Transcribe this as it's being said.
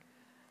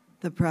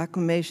The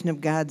proclamation of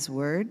God's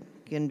word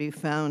can be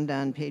found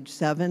on page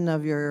 7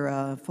 of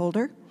your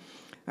folder.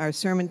 Our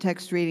sermon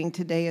text reading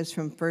today is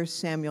from 1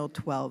 Samuel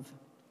 12.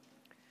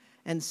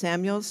 And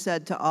Samuel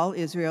said to all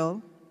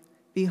Israel,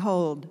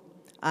 "Behold,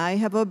 I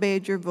have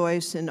obeyed your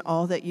voice in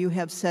all that you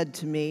have said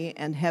to me,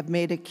 and have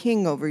made a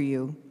king over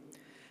you.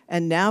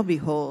 And now,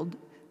 behold,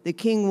 the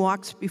king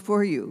walks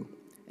before you,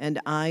 and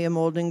I am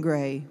old and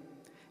gray.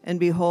 And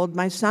behold,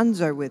 my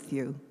sons are with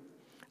you.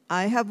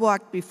 I have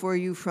walked before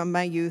you from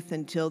my youth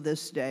until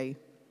this day.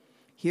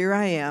 Here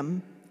I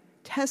am.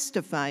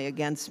 Testify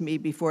against me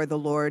before the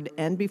Lord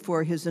and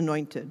before his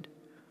anointed.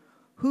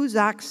 Whose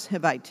ox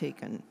have I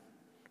taken?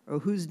 Or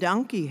whose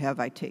donkey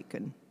have I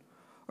taken?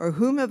 Or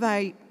whom have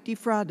I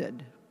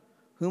defrauded?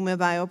 Whom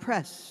have I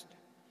oppressed?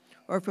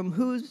 Or from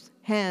whose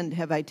hand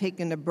have I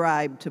taken a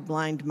bribe to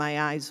blind my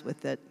eyes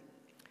with it?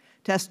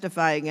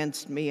 Testify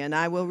against me, and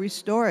I will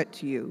restore it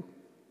to you."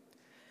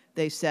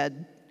 They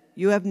said,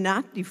 "You have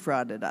not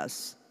defrauded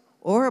us,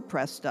 or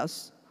oppressed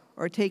us,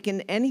 or taken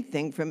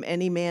anything from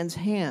any man's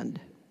hand."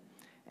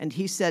 And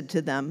he said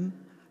to them,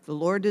 "The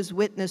Lord is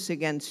witness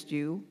against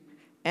you,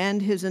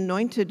 and his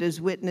anointed is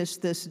witness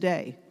this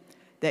day,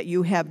 that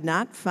you have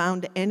not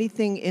found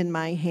anything in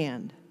my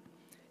hand."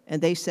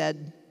 And they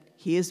said,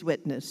 "He is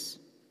witness."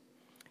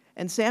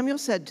 And Samuel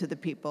said to the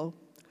people,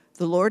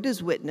 "The Lord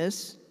is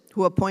witness,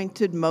 who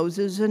appointed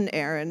Moses and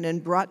Aaron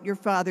and brought your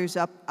fathers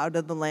up out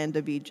of the land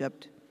of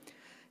Egypt.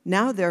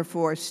 Now,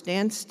 therefore,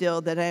 stand still,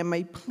 that I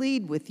may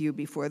plead with you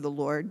before the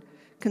Lord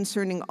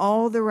concerning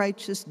all the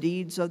righteous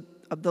deeds of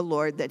the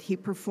Lord that he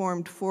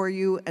performed for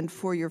you and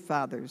for your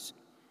fathers.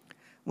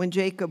 When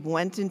Jacob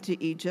went into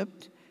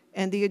Egypt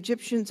and the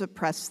Egyptians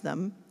oppressed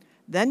them,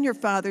 then your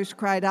fathers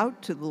cried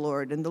out to the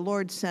Lord, and the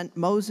Lord sent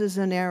Moses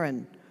and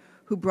Aaron,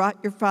 who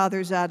brought your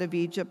fathers out of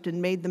Egypt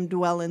and made them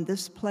dwell in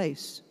this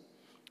place.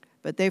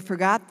 But they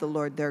forgot the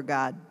Lord their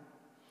God,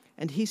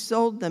 and he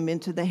sold them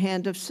into the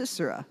hand of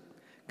Sisera,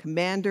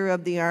 commander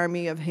of the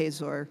army of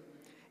Hazor,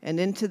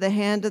 and into the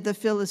hand of the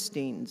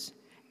Philistines,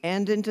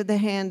 and into the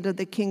hand of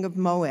the king of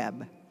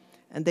Moab,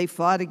 and they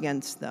fought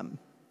against them.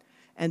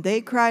 And they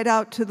cried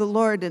out to the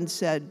Lord and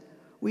said,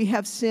 "We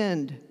have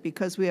sinned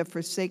because we have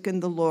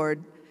forsaken the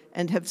Lord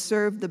and have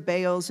served the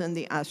Baals and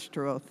the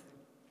Ashtaroth.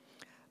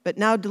 But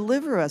now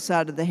deliver us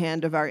out of the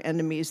hand of our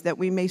enemies, that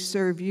we may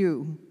serve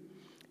you."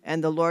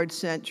 And the Lord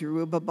sent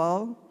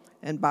Jerubbaal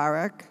and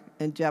Barak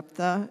and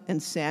Jephthah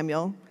and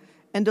Samuel,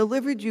 and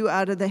delivered you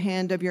out of the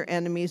hand of your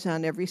enemies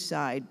on every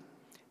side,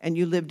 and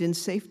you lived in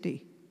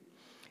safety.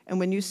 And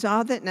when you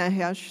saw that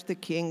Nahash, the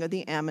king of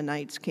the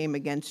Ammonites, came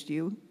against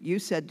you, you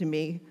said to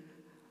me,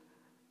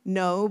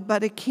 "No,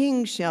 but a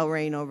king shall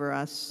reign over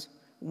us,"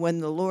 when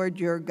the Lord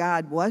your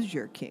God was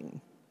your king.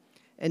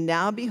 And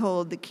now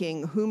behold, the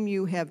king whom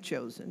you have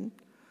chosen,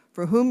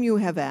 for whom you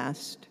have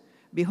asked,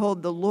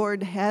 behold, the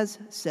Lord has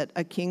set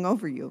a king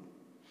over you.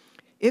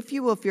 If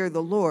you will fear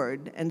the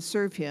Lord and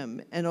serve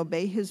him and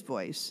obey his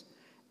voice,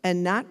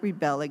 and not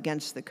rebel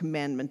against the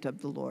commandment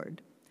of the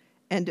Lord,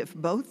 and if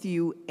both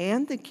you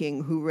and the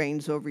king who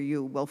reigns over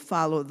you will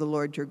follow the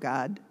Lord your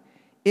God,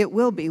 it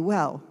will be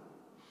well.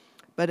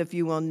 But if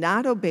you will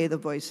not obey the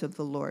voice of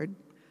the Lord,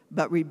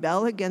 but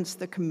rebel against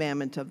the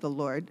commandment of the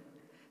Lord,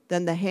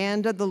 then the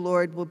hand of the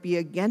Lord will be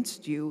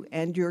against you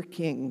and your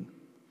king.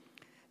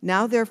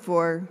 Now,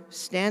 therefore,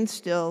 stand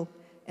still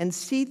and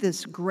see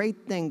this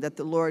great thing that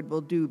the Lord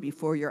will do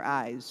before your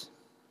eyes.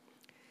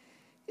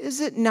 Is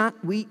it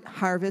not wheat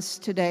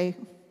harvest today?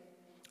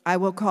 I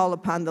will call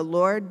upon the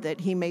Lord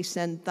that he may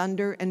send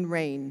thunder and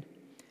rain,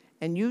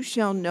 and you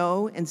shall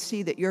know and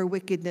see that your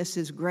wickedness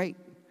is great,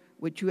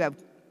 which you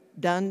have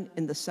done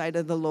in the sight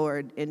of the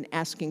Lord in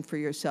asking for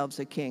yourselves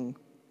a king.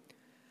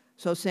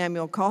 So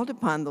Samuel called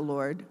upon the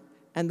Lord,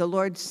 and the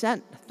Lord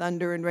sent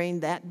thunder and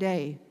rain that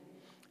day,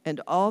 and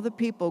all the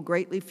people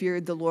greatly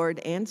feared the Lord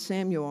and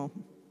Samuel.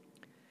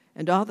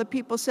 And all the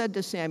people said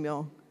to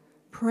Samuel,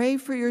 "Pray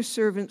for your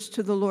servants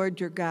to the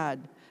Lord your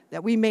God,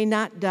 that we may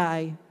not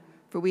die,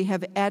 for we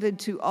have added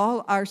to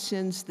all our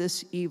sins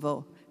this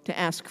evil, to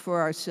ask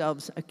for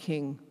ourselves a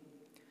king."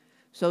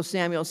 So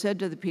Samuel said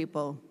to the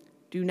people,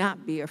 "Do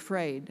not be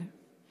afraid.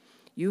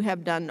 You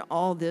have done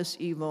all this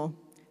evil,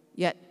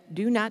 yet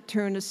do not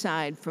turn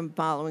aside from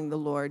following the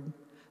Lord,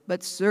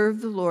 but serve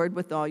the Lord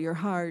with all your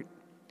heart.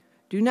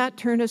 Do not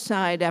turn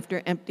aside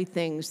after empty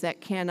things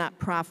that cannot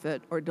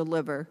profit or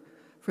deliver,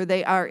 for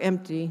they are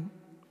empty.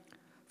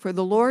 For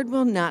the Lord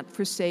will not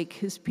forsake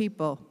his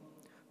people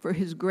for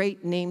his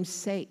great name's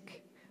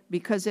sake,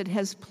 because it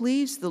has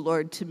pleased the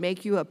Lord to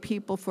make you a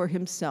people for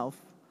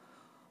himself.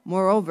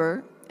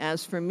 Moreover,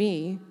 as for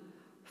me,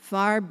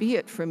 far be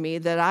it from me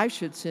that I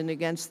should sin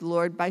against the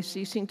Lord by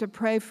ceasing to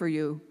pray for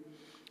you,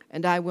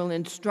 and I will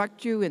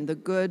instruct you in the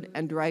good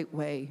and right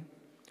way.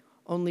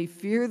 Only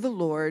fear the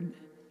Lord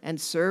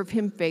and serve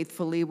him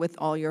faithfully with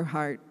all your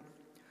heart.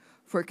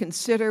 For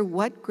consider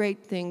what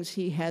great things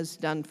he has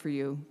done for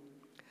you.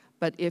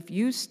 But if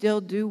you still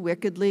do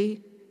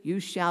wickedly, you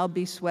shall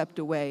be swept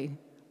away,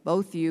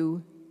 both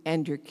you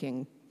and your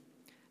king."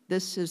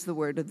 This is the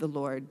word of the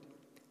Lord.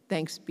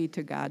 Thanks be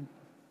to God.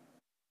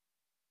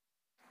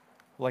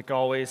 Like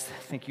always,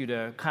 thank you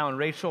to Kyle and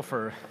Rachel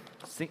for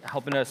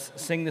helping us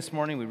sing this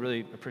morning. We really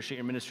appreciate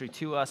your ministry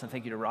to us. And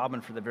thank you to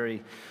Robin for the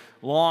very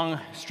long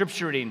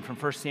scripture reading from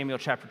 1 Samuel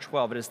chapter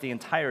 12. It is the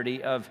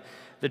entirety of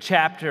the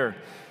chapter.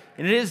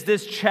 And it is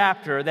this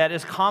chapter that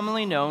is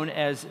commonly known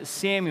as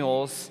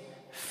Samuel's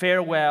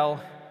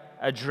farewell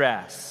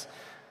address.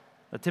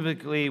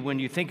 Typically, when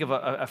you think of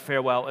a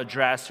farewell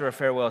address or a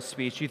farewell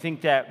speech, you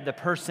think that the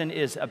person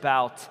is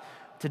about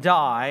to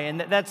die. And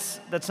that's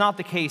not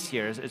the case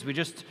here. As we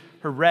just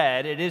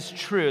read, it is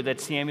true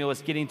that Samuel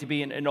is getting to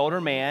be an older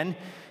man.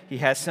 He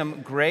has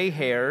some gray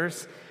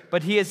hairs,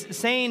 but he is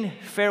saying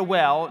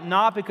farewell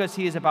not because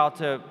he is about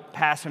to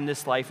pass from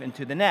this life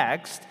into the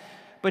next,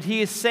 but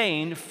he is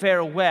saying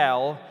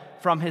farewell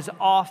from his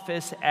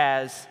office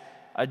as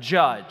a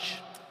judge.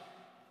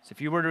 So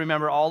if you were to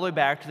remember all the way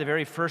back to the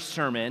very first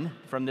sermon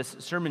from this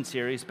sermon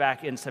series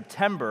back in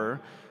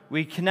September,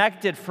 we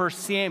connected 1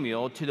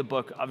 Samuel to the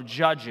book of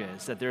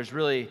Judges, that there's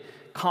really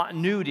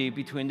continuity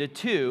between the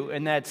two,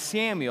 and that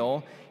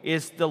Samuel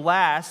is the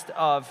last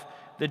of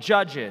the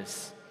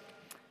judges.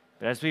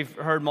 But as we've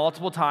heard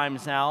multiple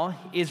times now,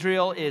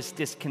 Israel is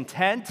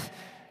discontent.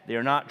 They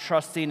are not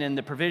trusting in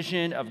the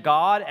provision of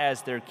God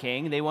as their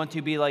king. They want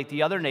to be like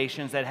the other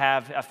nations that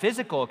have a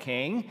physical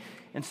king.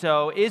 And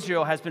so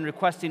Israel has been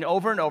requesting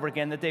over and over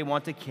again that they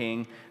want a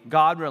king.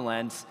 God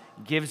relents,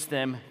 gives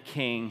them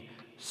King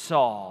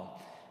Saul.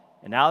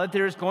 And now that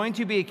there is going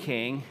to be a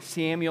king,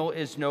 Samuel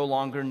is no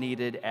longer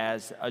needed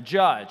as a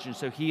judge. And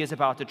so he is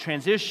about to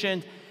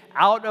transition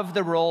out of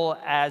the role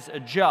as a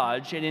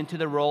judge and into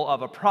the role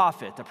of a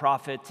prophet. The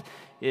prophet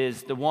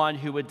is the one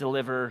who would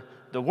deliver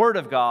the word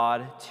of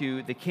God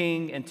to the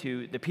king and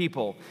to the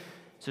people.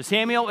 So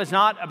Samuel is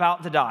not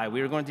about to die.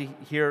 We are going to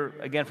hear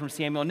again from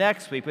Samuel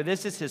next week, but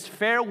this is his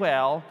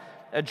farewell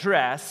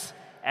address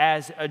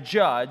as a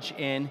judge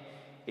in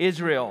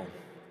Israel.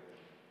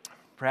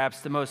 Perhaps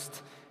the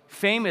most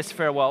famous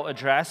farewell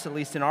address, at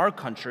least in our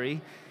country,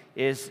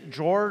 is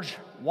George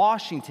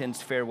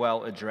Washington's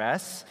farewell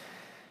address.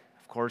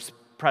 Of course,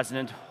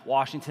 President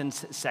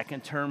Washington's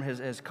second term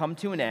has come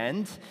to an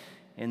end.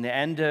 In the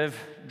end of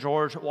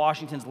George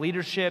Washington's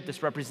leadership,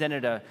 this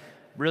represented an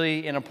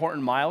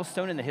important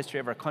milestone in the history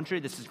of our country.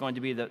 This is going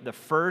to be the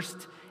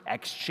first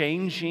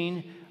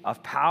exchanging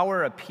of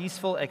power, a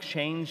peaceful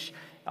exchange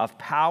of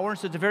power.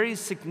 So it's a very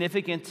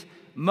significant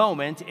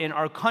moment in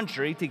our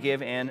country to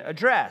give an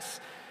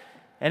address.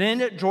 And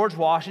in George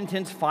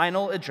Washington's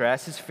final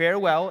address, his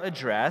farewell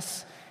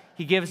address,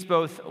 he gives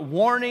both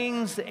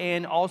warnings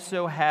and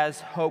also has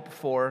hope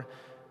for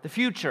the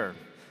future.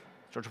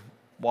 George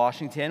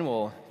Washington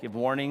will give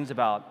warnings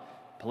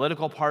about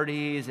political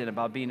parties and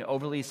about being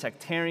overly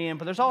sectarian,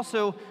 but there's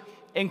also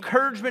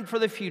encouragement for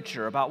the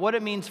future about what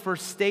it means for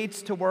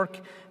states to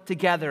work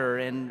together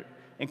and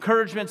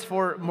encouragements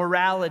for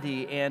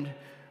morality and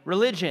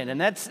religion. And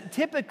that's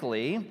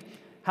typically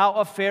how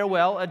a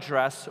farewell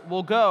address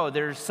will go.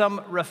 There's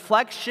some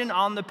reflection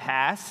on the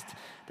past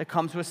that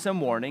comes with some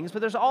warnings,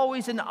 but there's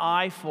always an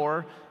eye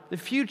for the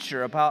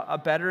future about a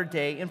better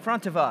day in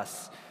front of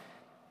us.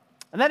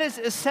 And that is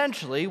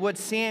essentially what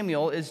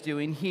Samuel is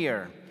doing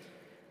here.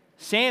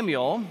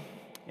 Samuel,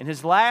 in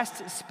his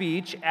last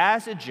speech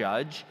as a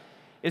judge,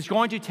 is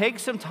going to take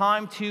some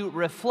time to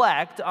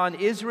reflect on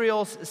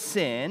Israel's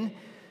sin,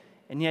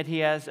 and yet he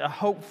has a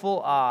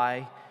hopeful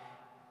eye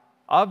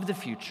of the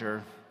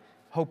future,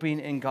 hoping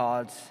in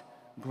God's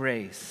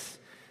grace.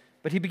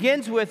 But he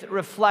begins with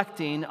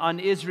reflecting on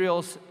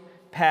Israel's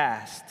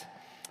past.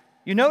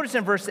 You notice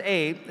in verse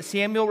 8,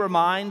 Samuel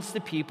reminds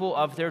the people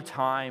of their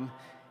time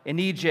in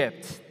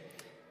Egypt.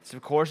 This,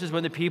 of course, is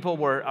when the people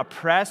were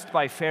oppressed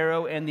by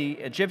Pharaoh and the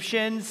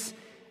Egyptians.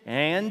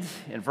 And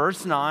in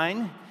verse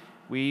 9,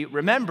 we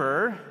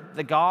remember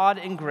that God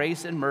in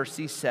grace and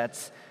mercy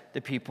sets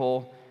the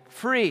people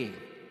free.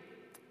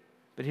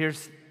 But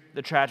here's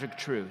the tragic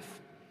truth.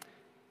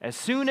 As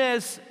soon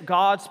as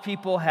God's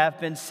people have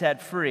been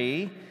set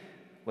free,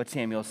 what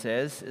Samuel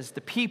says is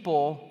the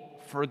people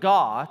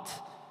forgot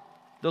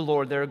the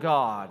Lord their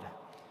God.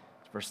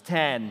 Verse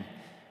 10,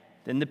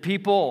 then the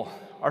people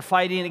are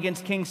fighting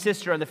against King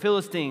Sisera and the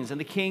Philistines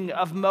and the king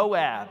of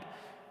Moab.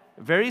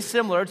 Very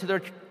similar to their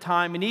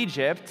time in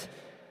Egypt,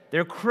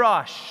 they're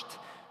crushed.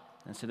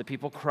 And so the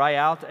people cry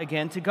out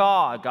again to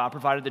God. God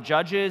provided the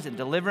judges and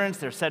deliverance.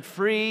 They're set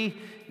free.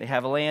 They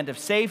have a land of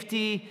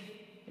safety.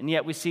 And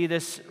yet we see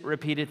this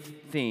repeated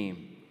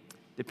theme.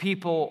 The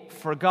people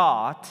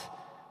forgot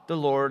the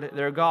Lord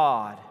their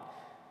God.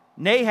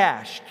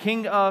 Nahash,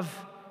 king of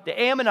the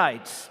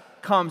Ammonites,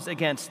 comes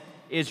against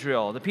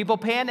Israel. The people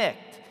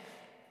panicked.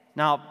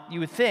 Now,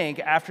 you would think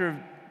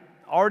after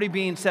already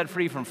being set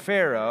free from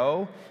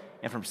Pharaoh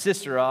and from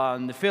Sisera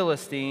and the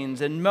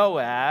Philistines and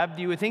Moab,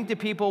 you would think the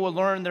people would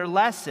learn their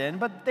lesson,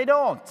 but they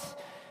don't.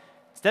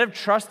 Instead of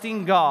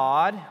trusting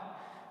God,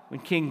 when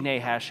King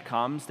Nahash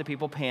comes, the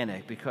people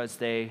panic because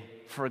they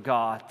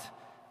forgot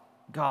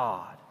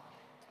God.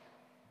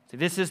 So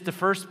this is the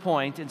first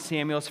point in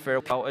Samuel's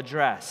farewell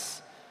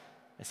address.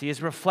 As he is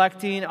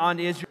reflecting on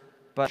Israel's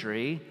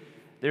history,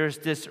 there's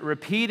this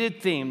repeated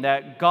theme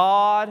that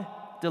God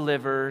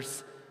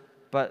delivers,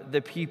 but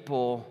the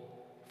people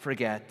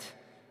forget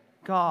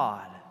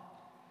God.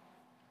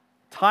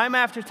 Time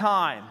after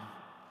time,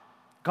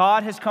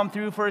 God has come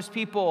through for his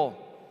people.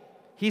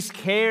 He's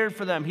cared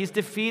for them. He's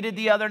defeated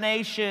the other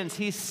nations.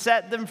 He's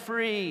set them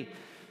free.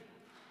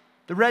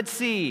 The Red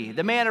Sea,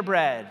 the manna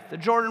bread, the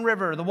Jordan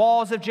River, the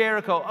walls of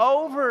Jericho.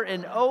 Over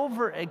and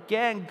over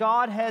again,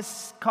 God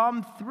has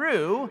come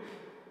through.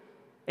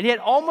 And yet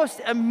almost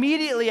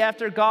immediately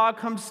after God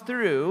comes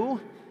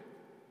through,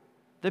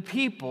 the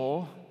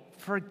people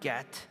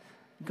forget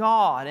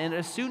God. And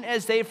as soon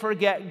as they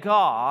forget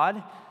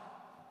God,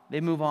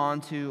 they move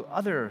on to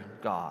other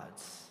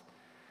gods.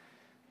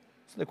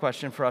 So the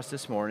question for us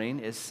this morning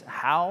is,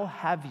 how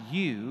have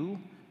you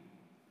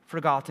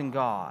forgotten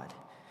God?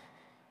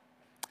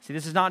 See,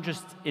 this is not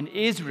just an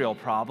Israel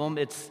problem,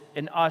 it's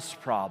an us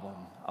problem,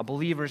 a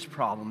believer's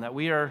problem, that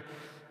we are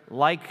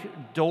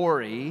like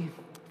Dory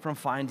from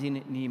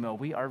Finding Nemo.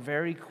 We are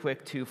very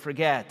quick to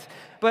forget.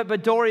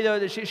 But Dory,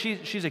 though,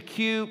 she's a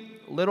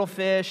cute little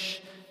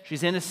fish.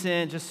 She's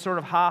innocent, just sort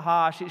of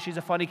ha-ha. She's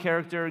a funny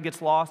character,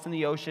 gets lost in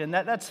the ocean.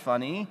 That's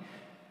funny.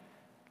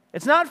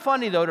 It's not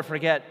funny, though, to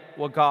forget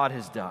what God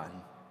has done.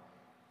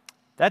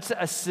 That's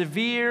a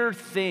severe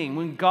thing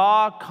when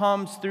God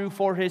comes through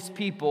for his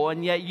people,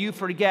 and yet you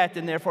forget,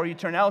 and therefore you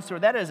turn elsewhere.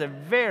 That is a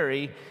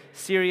very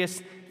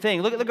serious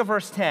thing. Look at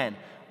verse 10.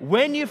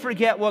 When you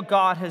forget what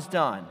God has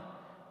done,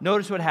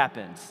 notice what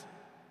happens.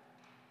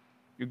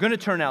 You're going to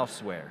turn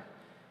elsewhere.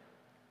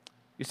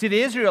 You see,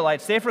 the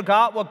Israelites, they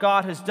forgot what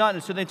God has done,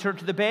 and so they turned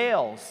to the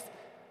Baals.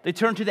 They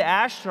turned to the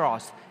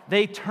Ashtaroths.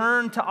 They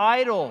turned to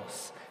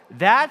idols.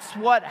 That's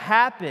what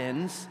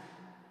happens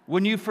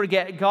when you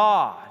forget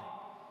God.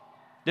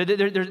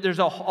 There's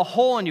a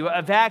hole in you,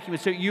 a vacuum,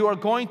 so you are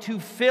going to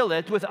fill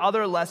it with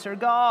other lesser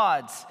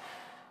gods.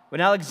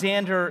 When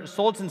Alexander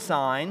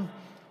Solzhenitsyn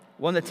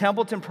won the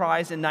Templeton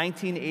Prize in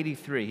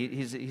 1983,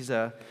 he's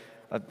a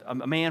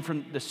man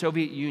from the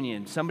Soviet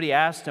Union. Somebody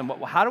asked him,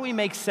 how do we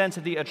make sense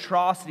of the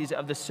atrocities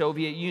of the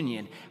Soviet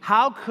Union?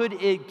 How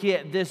could it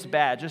get this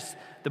bad? Just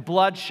the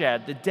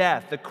bloodshed, the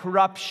death, the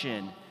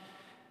corruption.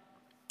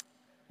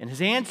 And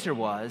his answer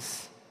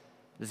was,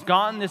 it's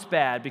gotten this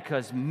bad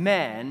because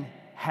men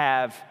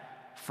have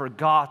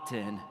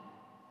forgotten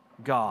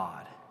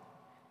God.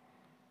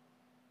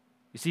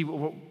 You see,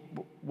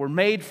 we're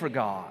made for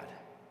God.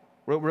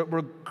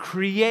 We're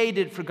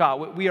created for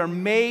God. We are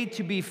made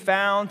to be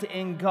found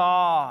in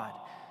God.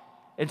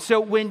 And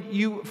so when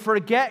you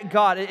forget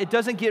God, it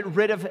doesn't get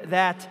rid of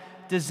that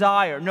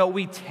desire. No,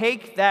 we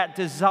take that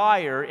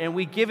desire and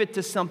we give it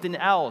to something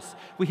else.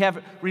 We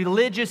have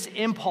religious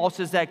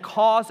impulses that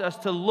cause us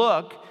to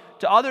look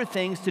to other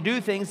things, to do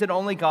things that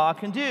only God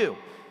can do.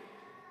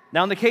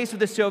 Now, in the case of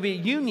the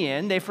Soviet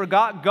Union, they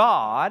forgot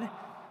God,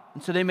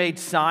 and so they made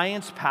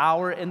science,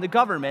 power, and the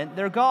government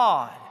their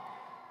God.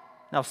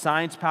 Now,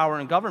 science, power,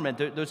 and government,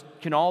 those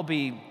can all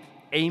be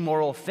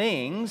amoral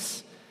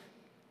things,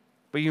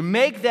 but you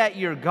make that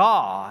your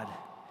God,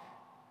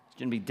 it's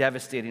going to be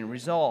devastating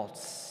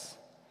results.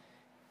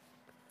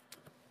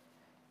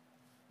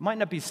 It might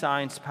not be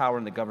science, power,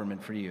 and the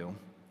government for you,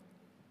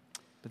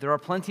 but there are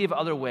plenty of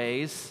other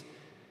ways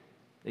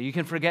that you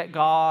can forget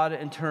God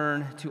and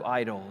turn to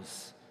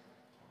idols.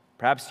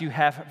 Perhaps you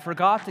have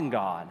forgotten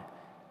God,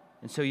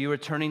 and so you are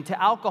turning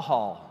to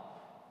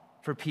alcohol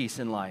for peace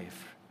in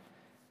life.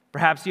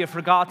 Perhaps you have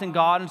forgotten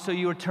God, and so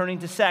you are turning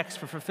to sex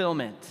for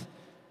fulfillment.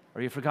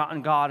 Or you've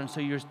forgotten God, and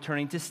so you're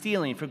turning to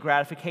stealing for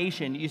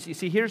gratification. You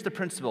see, here's the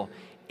principle.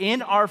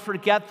 In our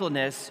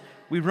forgetfulness,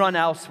 we run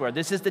elsewhere.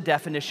 This is the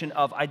definition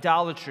of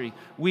idolatry.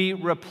 We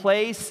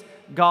replace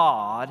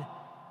God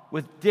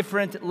with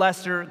different,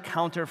 lesser,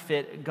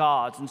 counterfeit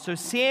gods. And so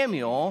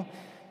Samuel,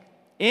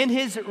 in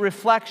his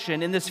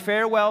reflection, in this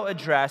farewell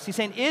address, he's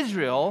saying,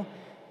 Israel,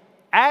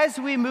 as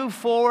we move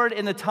forward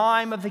in the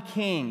time of the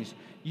kings,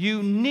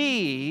 you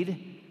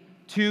need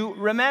to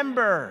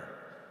remember.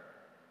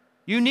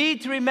 You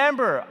need to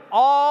remember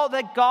all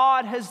that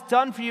God has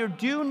done for you.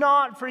 Do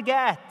not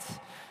forget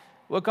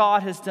what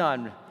God has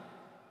done.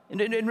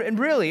 And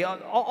really,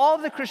 all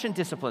of the Christian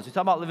disciplines, we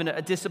talk about living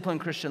a disciplined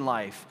Christian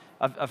life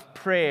of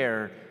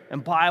prayer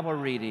and Bible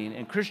reading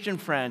and Christian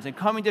friends and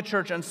coming to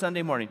church on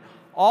Sunday morning.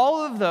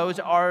 All of those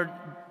are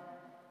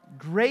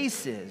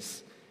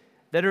graces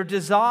that are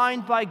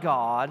designed by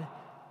God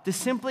to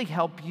simply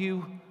help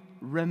you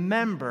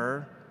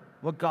remember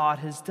what God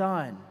has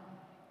done.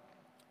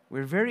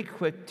 We're very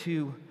quick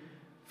to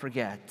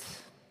forget.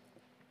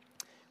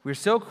 We're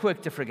so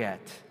quick to forget.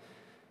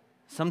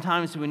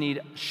 Sometimes we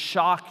need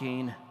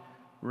shocking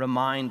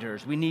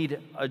reminders. We need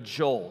a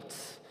jolt.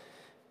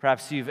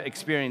 Perhaps you've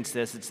experienced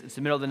this. It's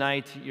the middle of the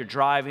night, you're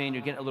driving,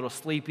 you're getting a little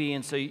sleepy,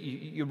 and so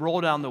you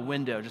roll down the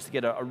window just to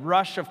get a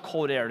rush of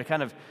cold air to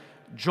kind of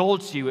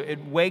jolts you.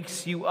 It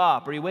wakes you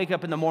up. Or you wake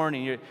up in the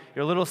morning, you're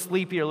a little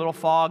sleepy, you're a little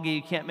foggy,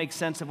 you can't make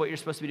sense of what you're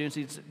supposed to be doing, so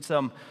you get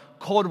some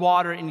cold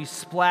water and you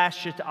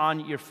splash it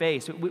on your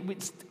face.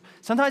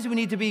 Sometimes we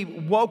need to be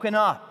woken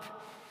up.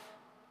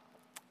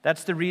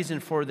 That's the reason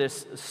for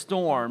this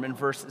storm in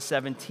verse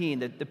 17,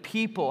 that the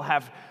people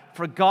have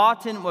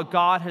forgotten what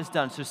God has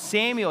done. So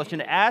Samuel is going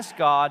to ask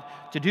God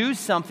to do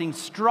something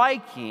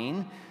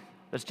striking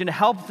that's going to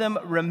help them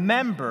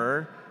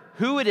remember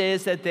who it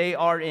is that they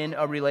are in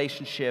a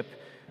relationship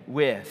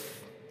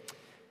with.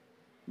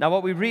 Now,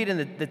 what we read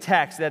in the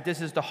text, that this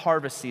is the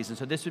harvest season,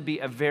 so this would be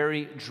a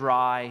very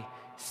dry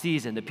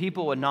season. The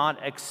people would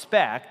not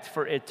expect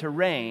for it to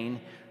rain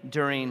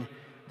during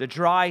the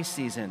dry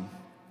season.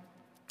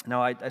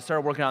 Now, I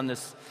started working on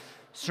this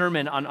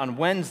sermon on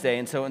Wednesday,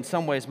 and so in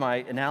some ways my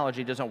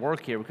analogy doesn't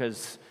work here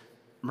because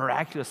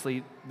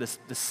miraculously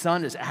the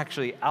sun is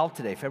actually out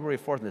today. February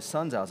 4th, and the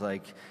sun's out. It's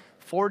like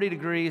 40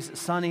 degrees,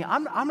 sunny.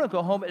 I'm going to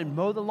go home and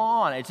mow the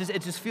lawn. It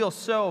just feels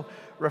so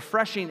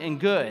refreshing and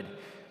good.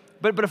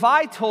 But if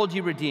I told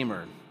you,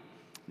 Redeemer,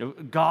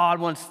 God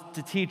wants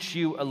to teach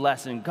you a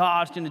lesson.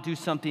 God's going to do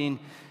something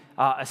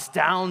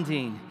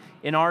astounding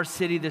in our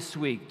city this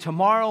week.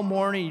 Tomorrow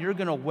morning, you're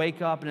going to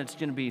wake up and it's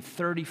going to be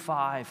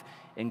 35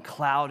 and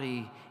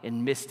cloudy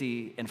and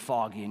misty and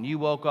foggy. And you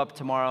woke up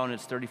tomorrow and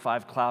it's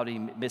 35, cloudy,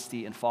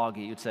 misty, and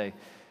foggy. You'd say,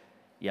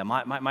 yeah,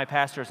 my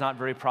pastor is not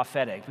very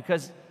prophetic,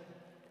 because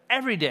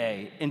every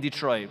day in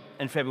Detroit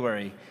in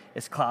February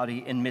is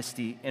cloudy and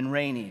misty and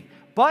rainy.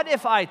 But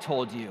if I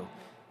told you,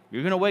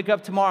 you're going to wake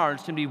up tomorrow and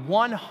it's going to be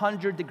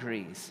 100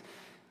 degrees,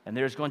 and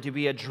there's going to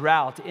be a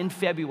drought in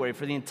February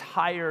for the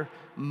entire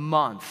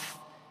month.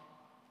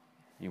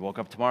 You woke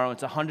up tomorrow,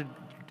 it's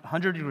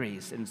 100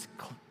 degrees, and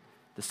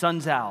the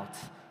sun's out,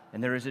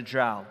 and there is a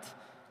drought.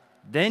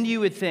 Then you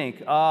would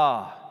think,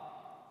 God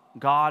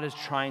is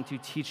trying to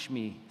teach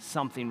me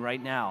something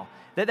right now.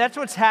 That's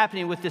what's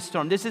happening with this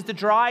storm. This is the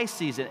dry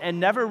season, and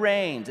never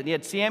rains. And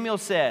yet Samuel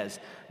says,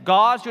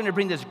 God's going to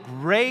bring this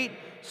great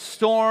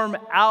storm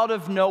out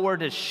of nowhere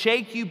to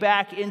shake you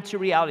back into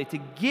reality,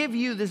 to give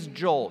you this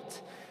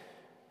jolt,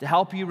 to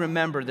help you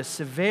remember the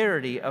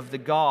severity of the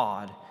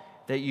God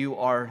that you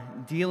are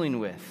dealing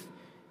with.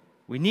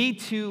 We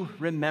need to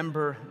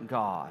remember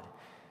God.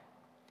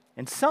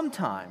 And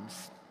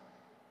sometimes,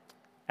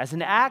 as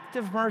an act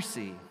of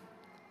mercy,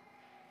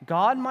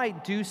 God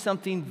might do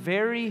something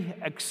very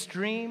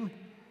extreme,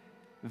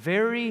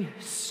 very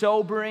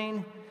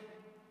sobering,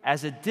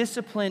 as a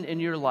discipline in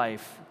your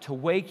life to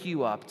wake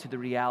you up to the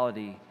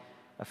reality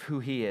of who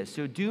He is.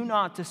 So do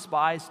not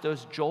despise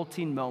those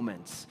jolting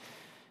moments,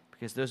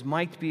 because those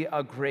might be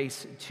a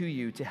grace to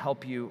you to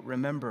help you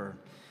remember.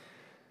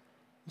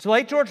 So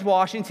like George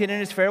Washington in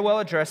his farewell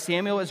address,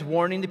 Samuel is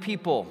warning the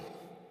people.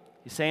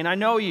 He's saying, I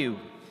know you.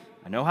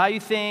 I know how you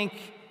think.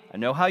 I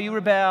know how you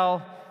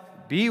rebel.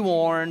 Be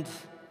warned.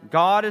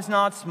 God is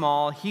not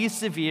small. He's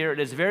severe. It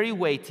is very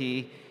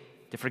weighty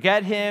to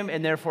forget Him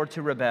and therefore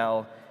to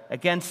rebel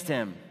against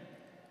Him.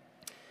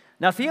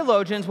 Now,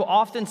 theologians will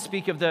often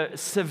speak of the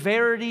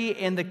severity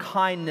and the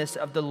kindness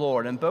of the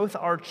Lord, and both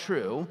are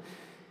true.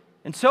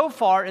 And so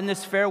far in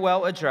this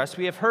farewell address,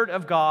 we have heard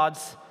of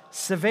God's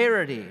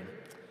severity.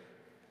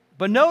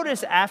 But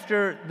notice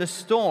after the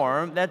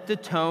storm that the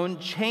tone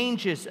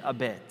changes a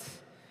bit.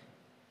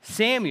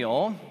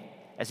 Samuel,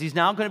 as he's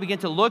now going to begin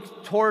to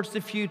look towards the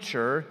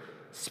future,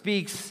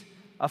 speaks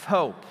of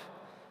hope.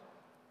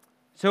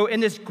 So in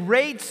this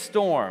great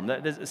storm,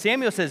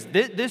 Samuel says,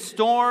 this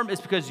storm is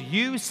because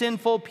you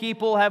sinful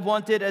people have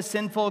wanted a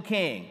sinful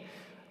king.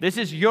 This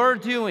is your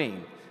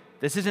doing.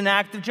 This is an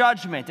act of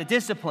judgment, a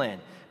discipline.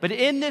 But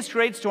in this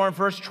great storm,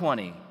 verse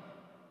 20,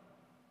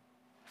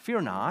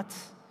 fear not.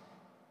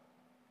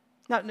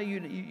 Now,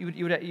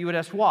 you would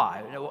ask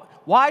why.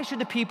 Why should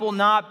the people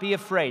not be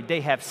afraid?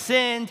 They have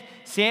sinned.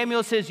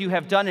 Samuel says, you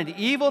have done an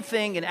evil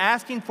thing in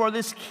asking for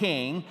this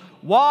king.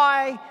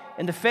 Why,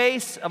 in the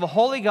face of a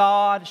holy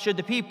God, should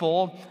the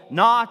people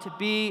not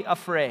be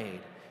afraid?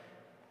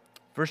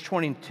 Verse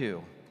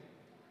 22.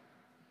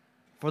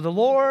 For the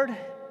Lord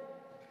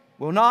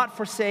will not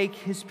forsake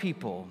His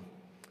people.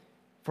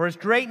 For His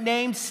great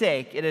name's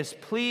sake, it has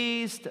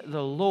pleased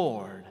the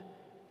Lord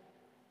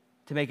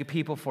to make a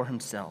people for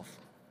Himself.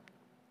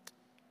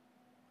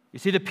 You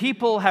see, the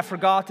people have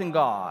forgotten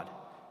God.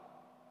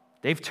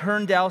 They've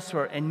turned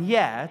elsewhere, and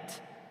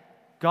yet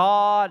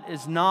God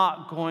is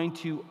not going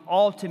to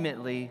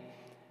ultimately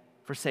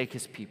forsake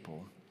His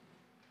people.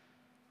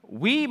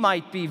 We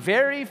might be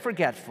very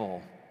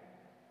forgetful,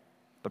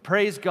 but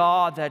praise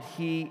God that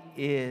He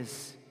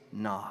is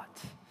not.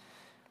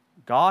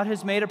 God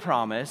has made a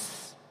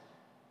promise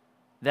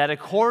that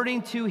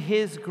according to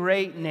His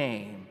great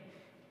name,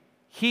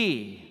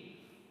 He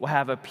will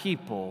have a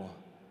people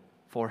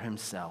for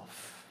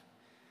Himself.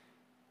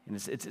 And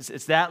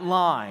it's that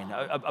line,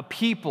 a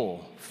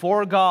people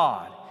for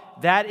God.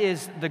 That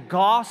is the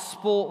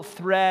gospel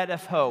thread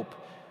of hope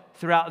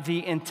throughout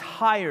the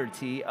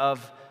entirety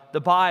of the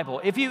Bible.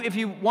 If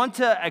you want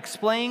to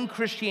explain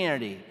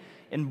Christianity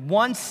in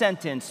one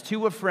sentence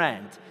to a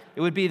friend,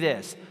 it would be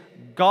this: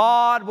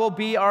 God will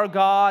be our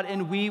God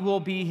and we will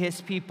be His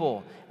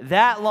people.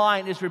 That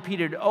line is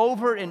repeated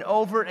over and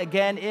over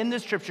again in the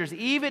Scriptures.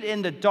 Even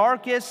in the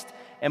darkest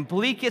and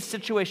bleakest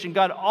situation,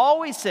 God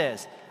always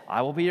says,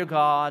 I will be your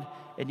God,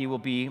 and you will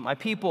be my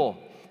people.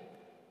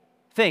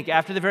 Think,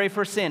 after the very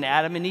first sin,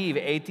 Adam and Eve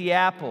ate the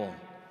apple.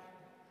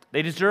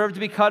 They deserve to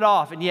be cut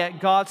off, and yet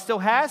God still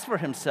has for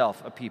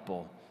himself a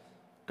people.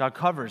 God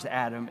covers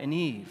Adam and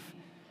Eve.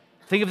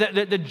 Think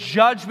of the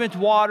judgment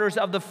waters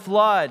of the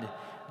flood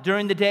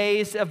during the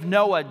days of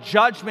Noah,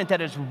 judgment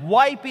that is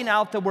wiping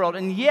out the world.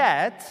 And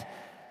yet,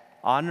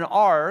 on an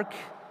ark,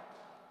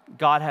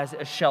 God has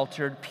a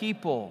sheltered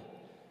people.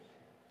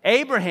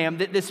 Abraham,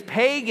 this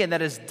pagan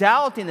that is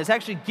doubting, is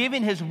actually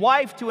giving his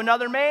wife to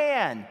another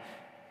man.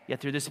 Yet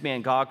through this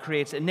man, God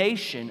creates a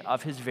nation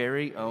of his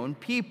very own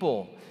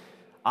people.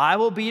 I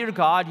will be your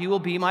God, you will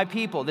be my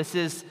people. This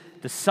is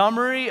the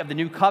summary of the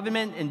new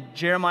covenant in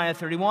Jeremiah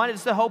 31.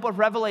 It's the hope of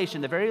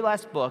Revelation. The very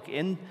last book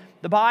in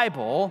the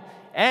Bible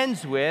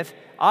ends with,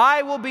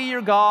 I will be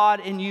your God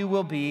and you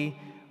will be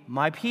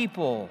my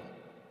people.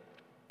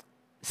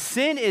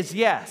 Sin is,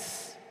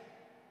 yes,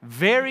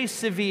 very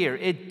severe.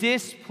 It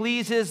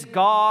displeases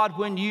God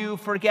when you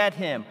forget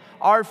him.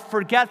 Our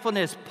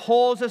forgetfulness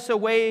pulls us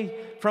away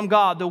from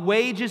God. The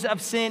wages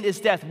of sin is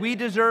death. We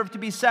deserve to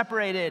be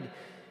separated.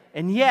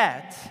 And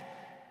yet,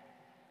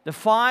 the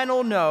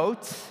final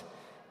note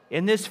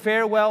in this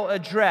farewell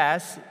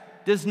address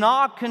does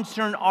not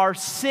concern our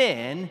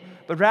sin,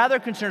 but rather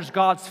concerns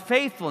God's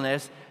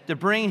faithfulness to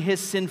bring his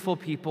sinful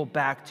people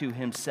back to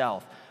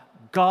himself.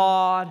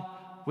 God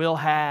will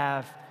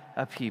have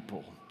a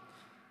people.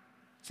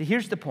 See,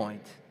 here's the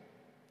point.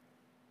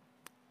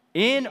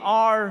 In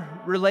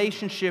our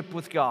relationship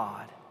with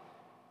God,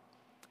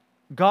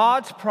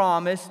 God's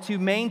promise to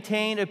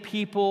maintain a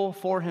people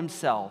for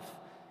himself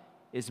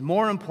is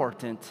more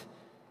important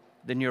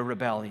than your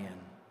rebellion.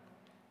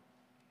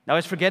 Now,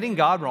 is forgetting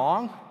God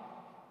wrong?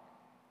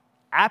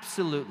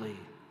 Absolutely.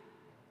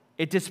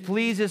 It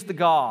displeases the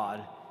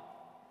God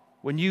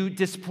when you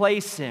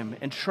displace him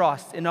and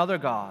trust in other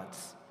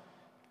gods.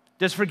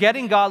 Does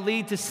forgetting God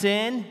lead to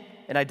sin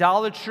and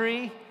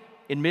idolatry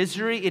and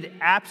misery? It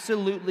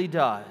absolutely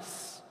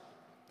does.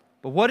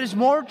 But what is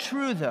more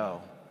true,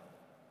 though,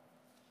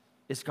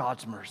 is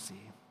God's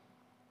mercy.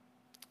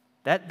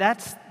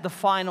 That's the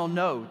final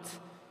note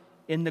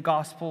in the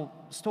gospel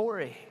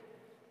story.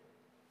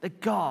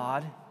 That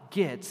God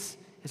gets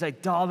his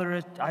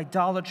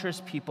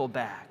idolatrous people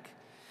back.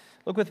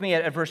 Look with me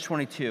at verse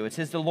 22. It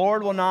says, the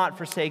Lord will not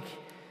forsake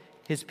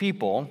his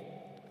people.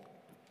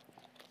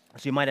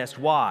 So you might ask,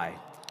 why?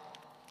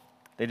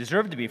 They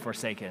deserve to be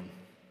forsaken.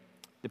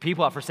 The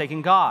people have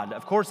forsaken God.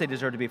 Of course they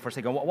deserve to be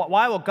forsaken.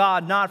 Why will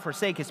God not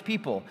forsake his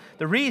people?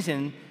 The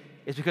reason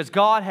is because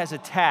God has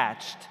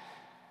attached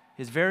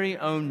his very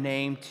own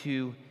name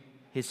to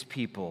his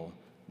people.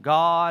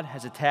 God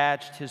has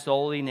attached his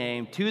holy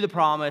name to the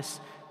promise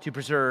to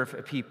preserve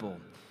a people.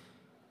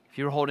 If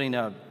you're holding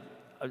a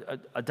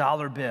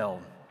dollar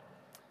bill,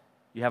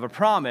 you have a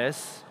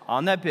promise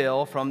on that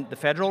bill from the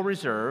Federal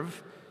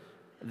Reserve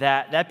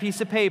that that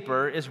piece of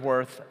paper is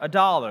worth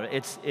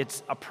 $1.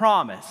 It's a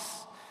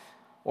promise.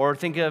 Or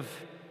think of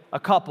a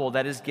couple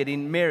that is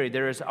getting married.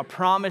 There is a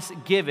promise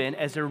given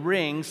as a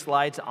ring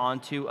slides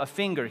onto a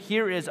finger.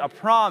 Here is a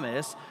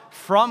promise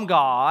from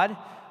God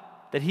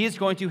that he is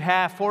going to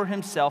have for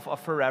himself a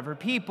forever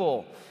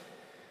people.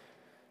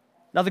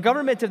 Now, the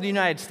government of the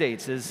United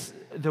States is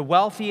the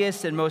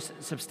wealthiest and most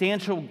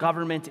substantial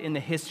government in the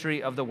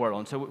history of the world.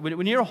 And so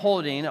when you're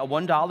holding a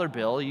 $1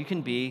 bill, you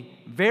can be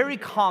very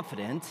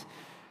confident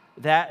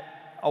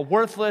that a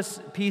worthless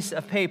piece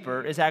of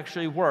paper is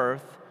actually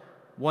worth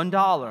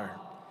 $1.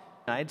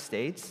 United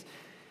States,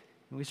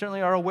 we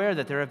certainly are aware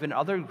that there have been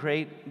other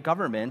great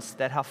governments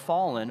that have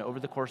fallen over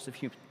the course of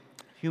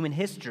human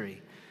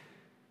history.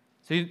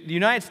 So the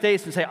United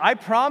States can say, I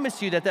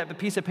promise you that that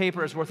piece of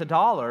paper is worth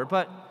 $1,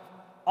 but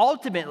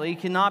ultimately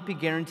cannot be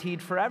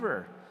guaranteed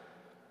forever.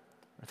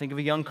 Or think of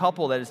a young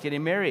couple that is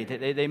getting married.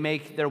 They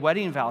make their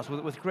wedding vows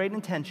with great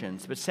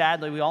intentions, but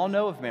sadly we all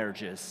know of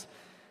marriages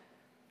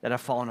that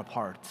have fallen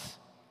apart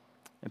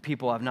and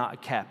people have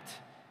not kept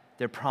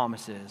their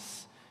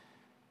promises.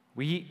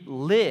 We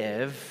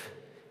live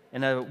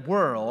in a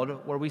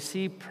world where we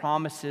see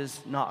promises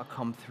not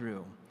come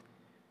through.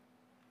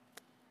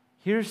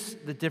 Here's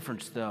the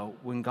difference, though,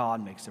 when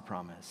God makes a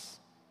promise.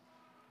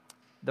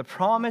 The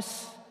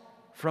promise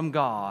from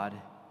God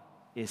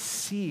is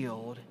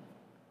sealed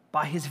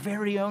by his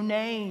very own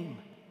name.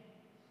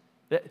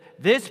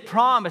 This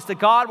promise that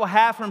God will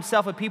have for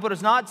himself a people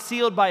is not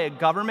sealed by a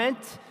government.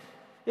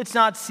 It's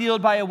not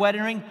sealed by a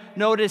wedding ring.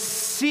 No, it is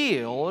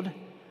sealed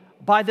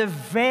by the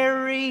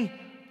very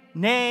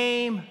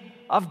name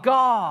of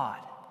God.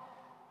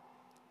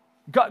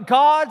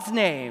 God's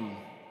name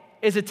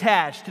is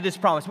attached to this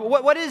promise.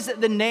 What is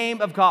the name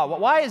of God?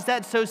 Why is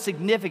that so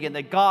significant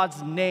that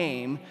God's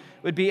name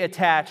would be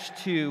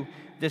attached to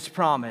this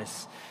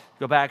promise?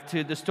 Go back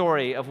to the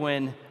story of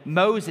when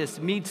Moses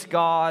meets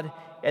God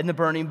in the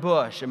burning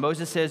bush. And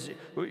Moses says,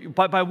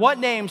 by what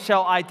name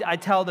shall I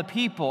tell the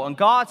people? And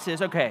God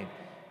says, okay,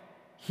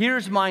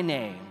 here's my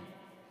name.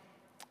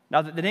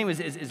 Now, the name is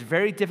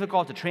very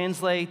difficult to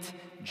translate.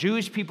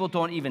 Jewish people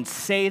don't even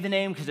say the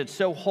name because it's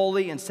so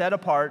holy and set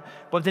apart.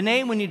 But the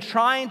name, when you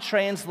try and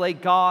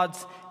translate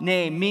God's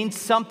name, means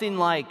something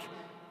like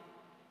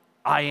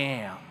I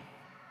am.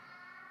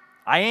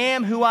 I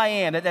am who I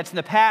am. That's in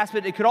the past,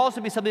 but it could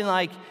also be something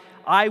like,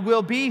 I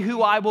will be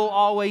who I will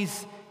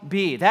always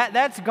be.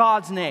 That's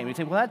God's name. You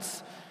think, well,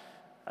 that's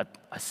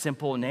a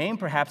simple name,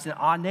 perhaps an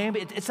odd name.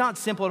 It's not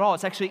simple at all.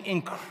 It's actually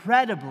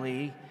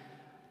incredibly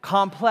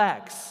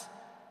complex.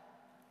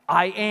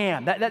 I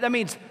am. That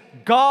means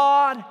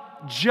God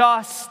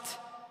just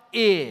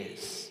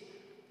is.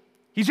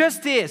 He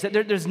just is.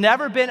 There's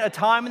never been a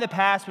time in the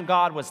past when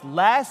God was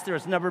less.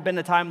 There's never been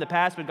a time in the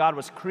past when God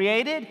was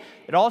created.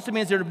 It also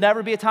means there'll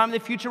never be a time in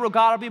the future where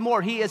God will be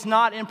more. He is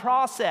not in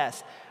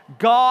process.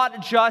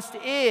 God just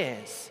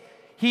is.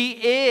 He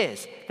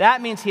is.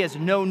 That means he has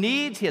no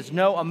needs, he has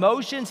no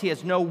emotions, he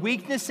has no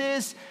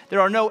weaknesses. There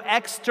are no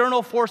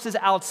external forces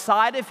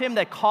outside of him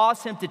that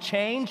cause him to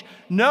change.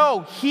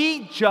 No,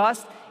 he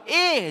just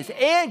is.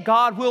 And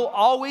God will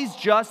always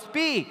just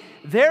be.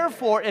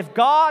 Therefore, if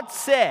God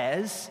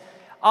says,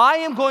 I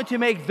am going to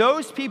make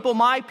those people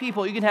my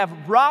people, you can have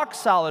rock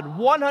solid,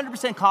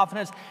 100%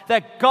 confidence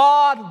that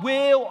God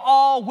will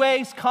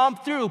always come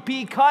through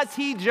because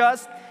he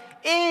just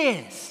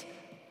is.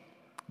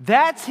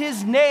 That's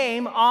his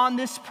name on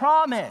this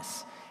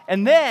promise.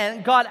 And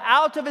then God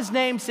out of his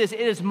name says, it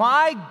is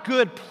my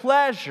good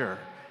pleasure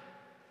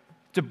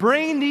to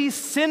bring these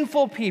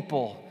sinful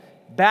people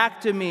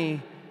back to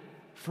me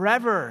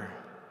forever.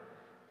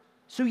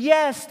 So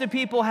yes, the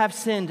people have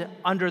sinned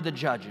under the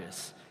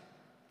judges.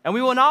 And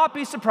we will not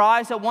be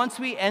surprised that once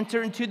we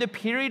enter into the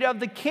period of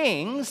the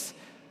kings,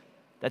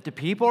 that the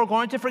people are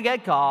going to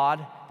forget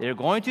God, they're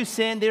going to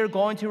sin, they're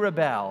going to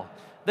rebel.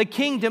 The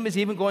kingdom is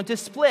even going to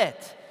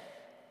split.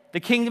 The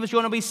kingdom is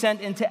going to be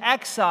sent into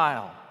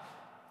exile.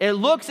 It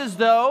looks as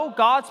though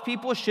God's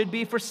people should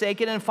be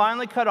forsaken and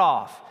finally cut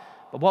off.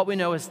 But what we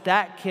know is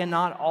that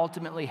cannot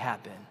ultimately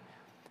happen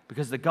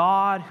because the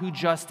God who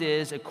just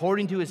is,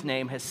 according to his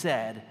name, has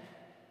said,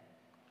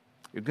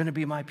 you're going to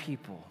be my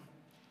people.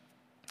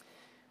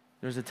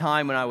 There was a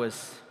time when I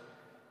was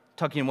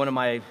tucking one of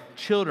my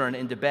children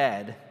into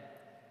bed.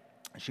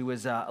 She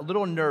was a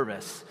little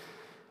nervous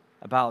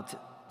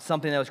about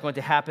something that was going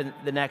to happen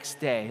the next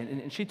day.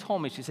 And she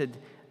told me, she said,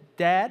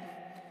 Dad,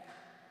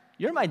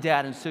 you're my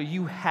dad, and so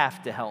you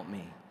have to help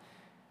me.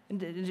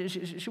 And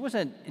she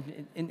wasn't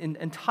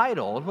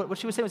entitled. What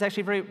she was saying was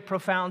actually very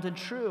profound and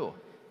true.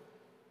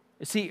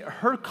 You see,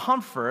 her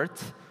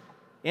comfort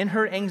in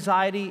her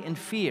anxiety and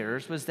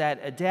fears was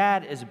that a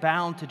dad is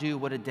bound to do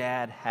what a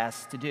dad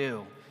has to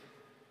do.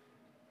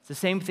 It's the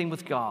same thing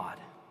with God.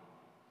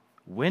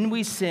 When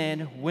we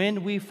sin,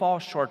 when we fall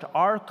short,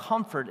 our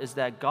comfort is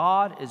that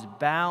God is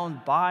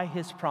bound by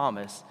his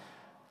promise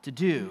to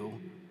do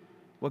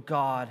what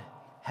God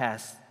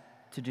has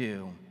to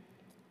do.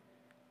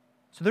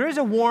 So there is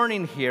a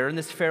warning here in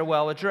this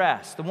farewell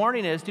address. The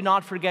warning is, do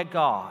not forget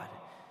God,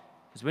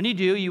 because when you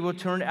do, you will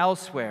turn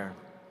elsewhere.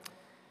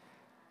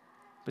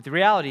 But the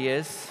reality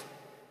is,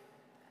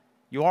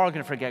 you are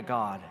going to forget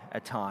God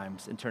at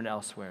times and turn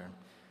elsewhere.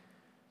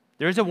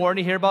 There is a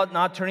warning here about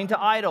not turning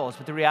to idols,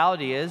 but the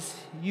reality is,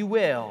 you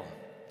will.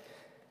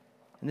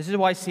 And this is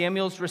why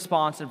Samuel's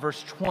response in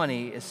verse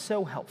 20 is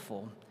so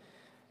helpful.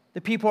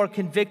 The people are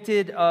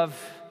convicted of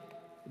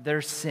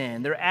their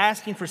sin. They're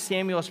asking for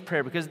Samuel's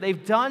prayer because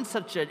they've done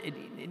such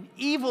an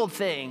evil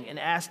thing in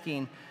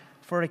asking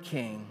for a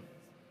king.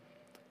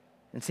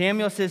 And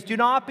Samuel says, do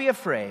not be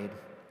afraid.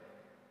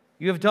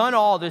 You have done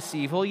all this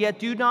evil, yet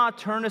do not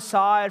turn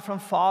aside from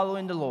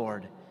following the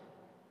Lord,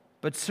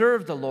 but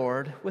serve the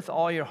Lord with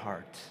all your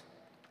heart.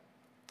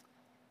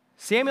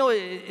 Samuel,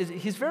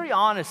 he's very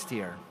honest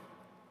here.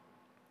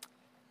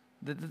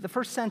 The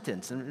first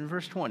sentence in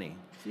verse 20,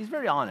 he's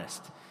very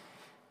honest.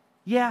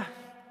 Yeah,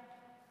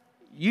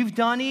 you've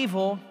done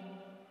evil,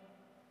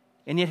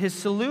 and yet his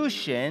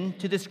solution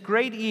to this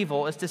great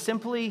evil is to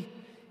simply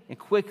and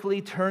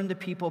quickly turn the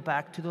people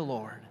back to the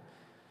Lord.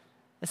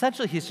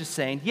 Essentially, he's just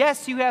saying,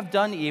 yes, you have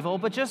done evil,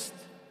 but just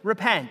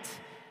repent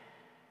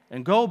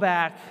and go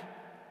back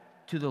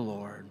to the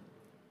Lord.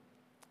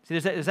 See,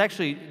 there's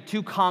actually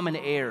two common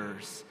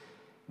errors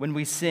when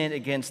we sin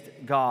against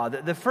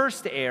God. The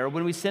first error,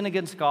 when we sin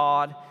against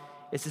God,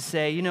 is to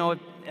say, you know,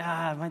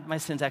 my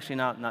sin's actually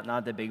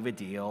not that big of a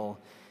deal.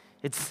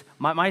 It's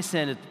my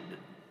sin is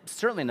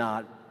certainly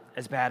not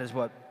as bad as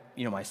what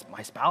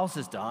my spouse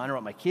has done, or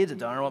what my kids have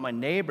done, or what my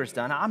neighbor's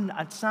done.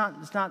 It's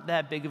not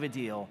that big of a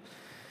deal.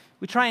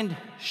 We try and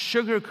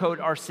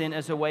sugarcoat our sin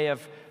as a way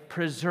of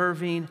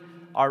preserving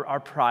our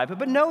pride.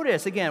 But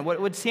notice, again,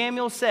 what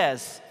Samuel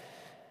says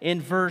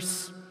in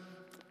verse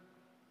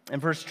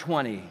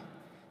 20.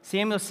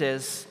 Samuel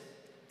says,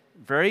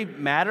 very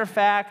matter of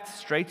fact,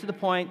 straight to the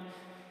point,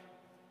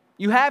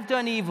 you have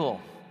done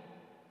evil.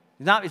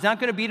 He's not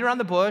going to beat around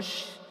the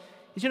bush.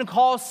 He's going to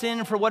call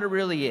sin for what it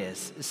really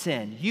is,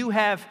 sin. You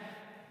have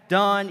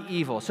done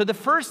evil. So the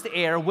first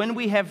error, when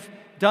we have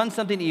done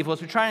something evil,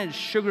 is we're trying to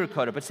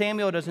sugarcoat it, but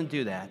Samuel doesn't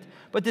do that.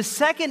 But the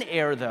second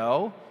error,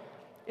 though,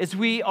 is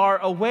we are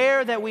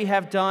aware that we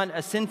have done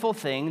a sinful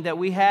thing, that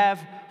we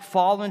have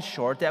fallen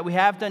short, that we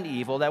have done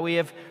evil, that we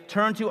have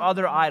turned to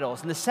other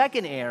idols. And the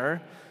second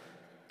error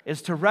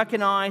is to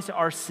recognize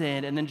our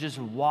sin and then just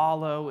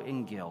wallow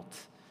in guilt.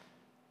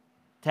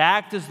 To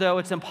act as though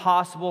it's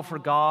impossible for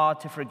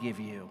God to forgive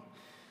you.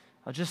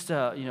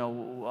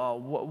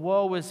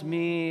 Woe is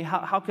me.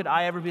 How could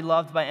I ever be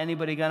loved by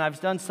anybody again? I've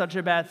done such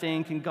a bad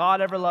thing. Can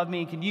God ever love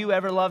me? Can you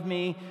ever love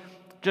me?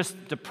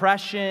 Just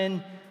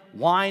depression,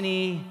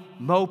 whiny,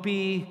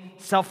 mopey,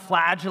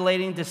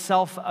 self-flagellating to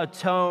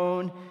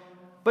self-atone.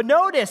 But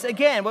notice,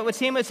 again, what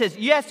Samuel says,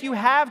 yes, you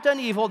have done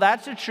evil.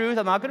 That's the truth.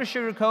 I'm not going to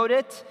sugarcoat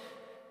it.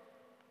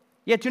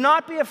 Yet do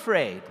not be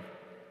afraid.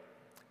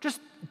 Just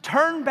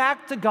turn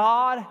back to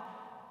God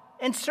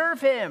and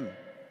serve Him.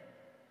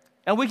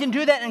 And we can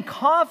do that in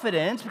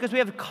confidence because we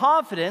have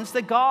confidence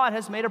that God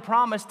has made a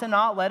promise to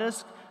not let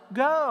us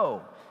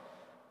go.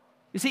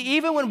 You see,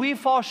 even when we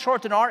fall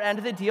short in our end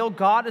of the deal,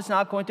 God is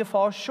not going to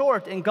fall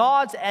short. And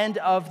God's end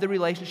of the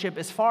relationship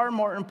is far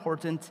more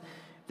important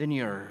than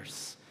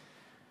yours.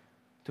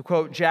 To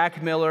quote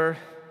Jack Miller,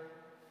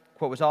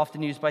 quote was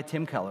often used by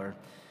Tim Keller,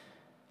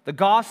 the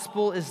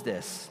gospel is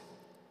this: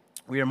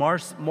 we are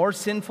more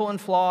sinful and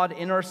flawed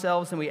in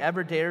ourselves than we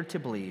ever dared to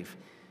believe.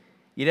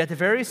 Yet at the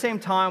very same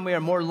time, we are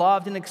more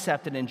loved and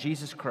accepted in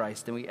Jesus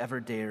Christ than we ever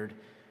dared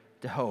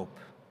to hope.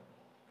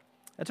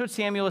 That's what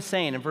Samuel is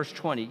saying in verse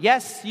 20.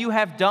 Yes, you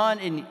have done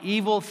an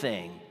evil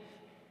thing,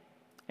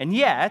 and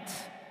yet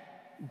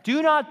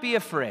do not be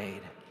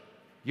afraid.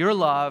 You're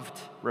loved.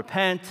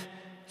 Repent,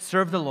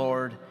 serve the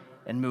Lord,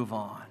 and move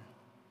on.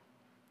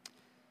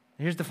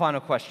 Here's the final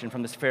question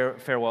from this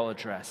farewell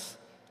address.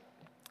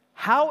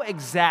 How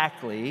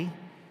exactly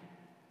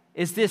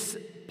is this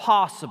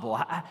possible?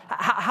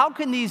 How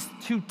can these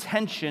two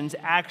tensions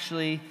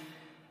actually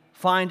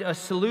find a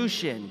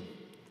solution?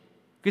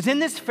 Because in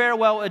this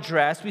farewell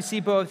address, we see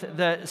both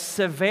the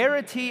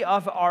severity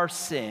of our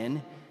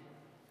sin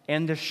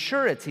and the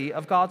surety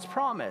of God's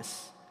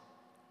promise.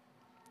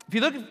 If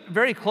you look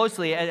very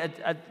closely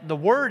at the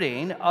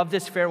wording of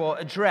this farewell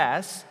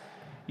address,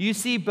 you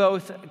see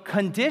both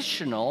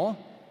conditional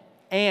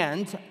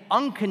and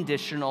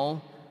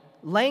unconditional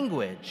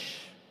language.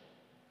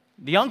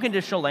 The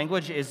unconditional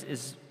language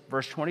is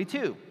verse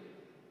 22,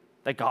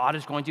 that God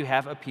is going to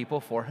have a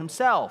people for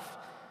Himself.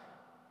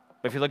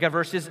 But if you look at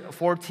verses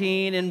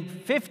 14 and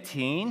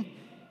 15,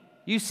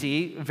 you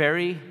see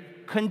very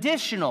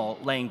conditional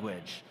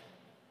language.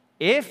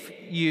 If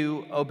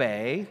you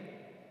obey,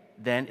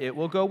 then it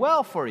will go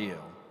well for you.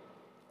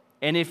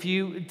 And if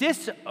you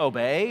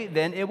disobey,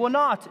 then it will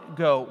not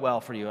go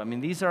well for you. I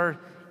mean, these are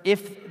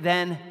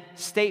if-then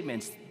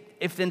statements.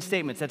 If-then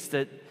statements, that's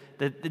the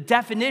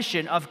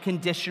definition of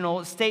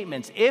conditional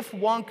statements. If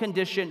one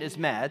condition is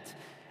met,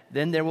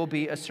 then there will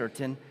be a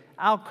certain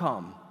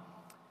outcome.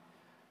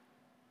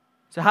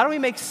 So how do we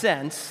make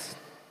sense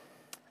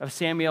of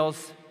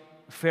Samuel's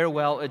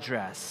farewell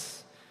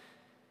address?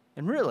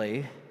 And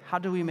really, how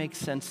do we make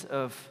sense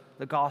of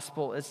the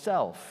gospel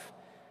itself?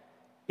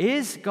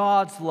 Is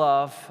God's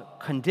love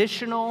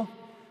conditional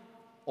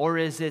or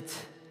is it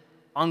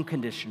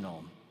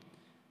unconditional?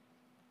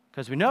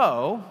 Because we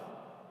know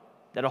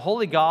that a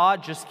holy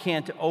God just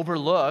can't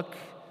overlook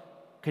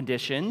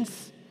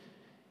conditions.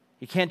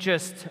 He can't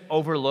just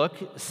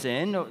overlook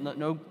sin.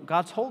 No,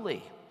 God's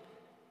holy.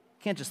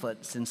 He can't just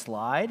let sin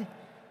slide.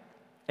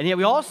 And yet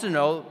we also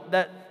know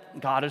that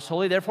God is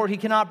holy, therefore He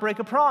cannot break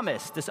a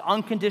promise, this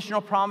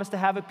unconditional promise to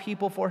have a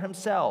people for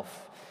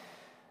Himself.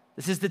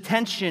 This is the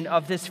tension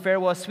of this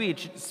farewell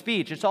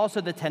speech. It's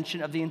also the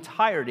tension of the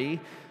entirety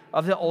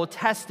of the Old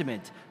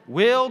Testament.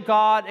 Will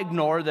God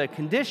ignore the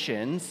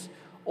conditions,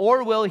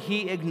 or will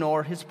He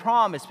ignore His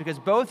promise? Because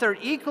both are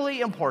equally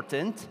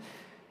important,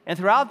 and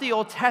throughout the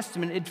Old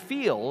Testament, it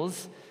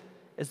feels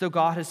as though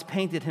God has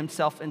painted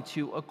Himself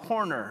into a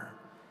corner.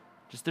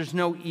 Just there's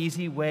no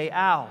easy way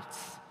out.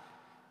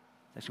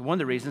 Actually, one of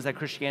the reasons that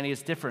Christianity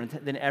is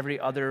different than every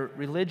other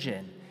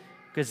religion.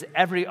 Because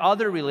every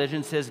other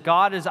religion says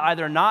God is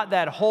either not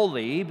that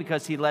holy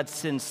because He lets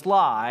sin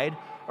slide,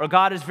 or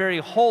God is very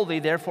holy,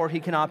 therefore He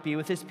cannot be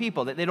with His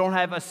people. That they don't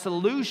have a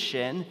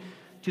solution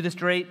to this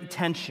great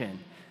tension.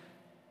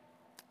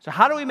 So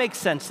how do we make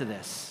sense of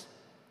this?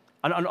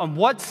 On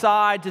what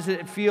side does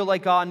it feel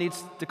like God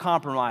needs to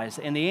compromise?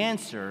 And the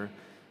answer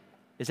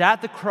is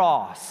at the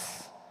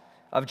cross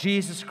of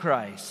Jesus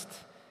Christ.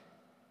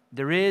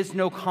 There is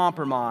no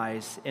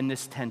compromise in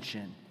this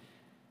tension.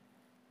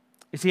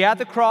 You see, at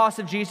the cross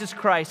of Jesus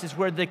Christ is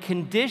where the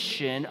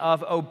condition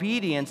of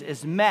obedience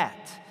is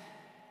met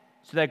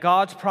so that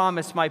God's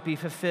promise might be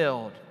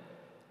fulfilled.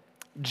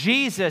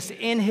 Jesus,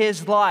 in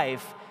His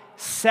life,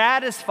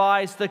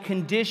 satisfies the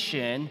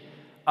condition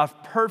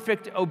of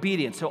perfect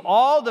obedience. So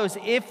all those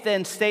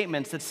if-then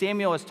statements that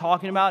Samuel is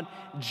talking about,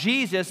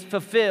 Jesus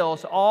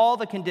fulfills all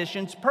the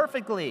conditions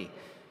perfectly.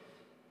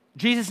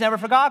 Jesus never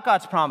forgot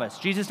God's promise.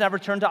 Jesus never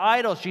turned to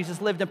idols.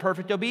 Jesus lived in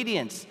perfect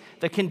obedience.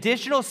 The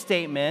conditional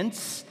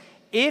statements,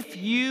 if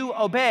you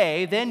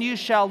obey, then you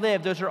shall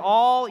live, those are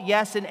all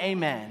yes and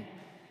amen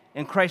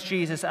in Christ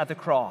Jesus at the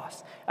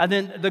cross. And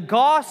then the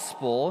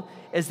gospel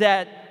is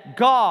that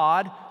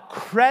God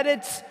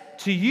credits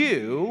to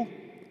you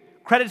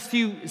credits to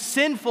you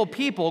sinful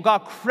people,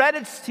 God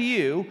credits to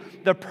you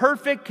the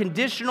perfect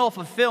conditional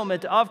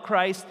fulfillment of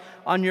Christ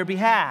on your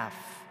behalf.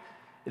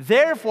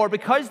 Therefore,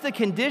 because the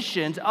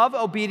conditions of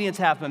obedience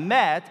have been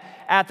met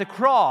at the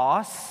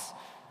cross,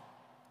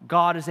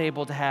 God is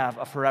able to have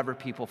a forever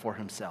people for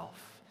himself.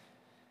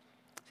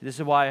 See, this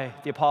is why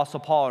the Apostle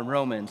Paul in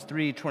Romans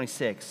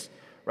 3:26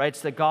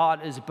 writes that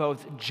God is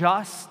both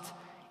just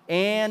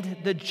and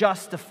the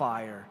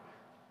justifier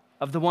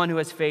of the one who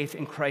has faith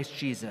in Christ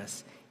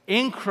Jesus.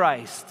 In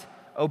Christ,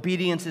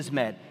 obedience is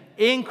met.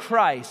 In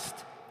Christ,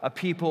 a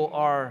people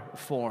are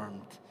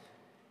formed.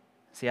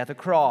 See, at the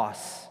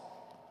cross,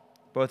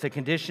 both the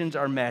conditions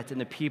are met and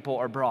the people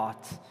are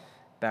brought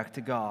back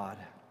to God.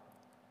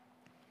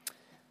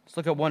 Let's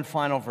look at one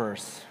final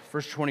verse,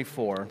 verse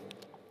 24.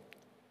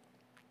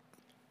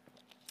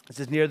 This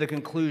is near the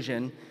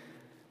conclusion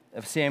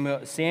of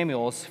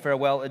Samuel's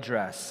farewell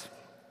address.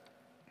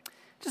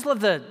 Just love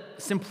the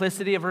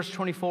simplicity of verse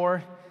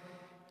 24.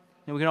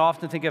 And we can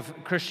often think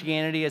of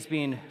Christianity as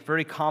being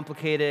very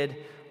complicated,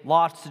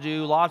 lots to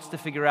do, lots to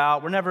figure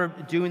out. We're never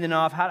doing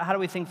enough. How do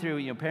we think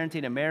through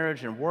parenting and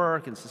marriage and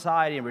work and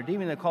society and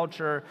redeeming the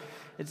culture?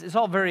 It's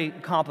all very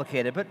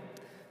complicated. But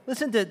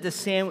listen to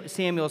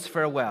Samuel's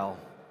farewell.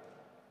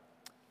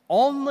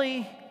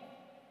 Only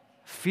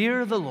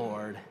fear the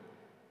Lord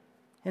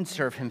and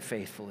serve him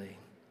faithfully.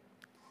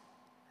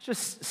 It's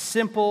just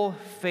simple,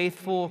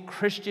 faithful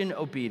Christian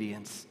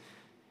obedience.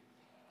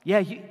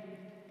 Yeah,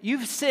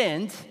 you've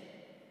sinned.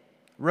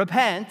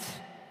 Repent,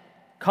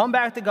 come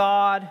back to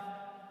God,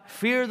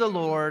 fear the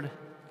Lord,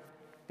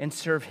 and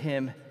serve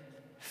him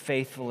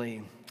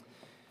faithfully.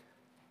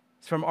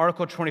 It's from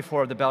Article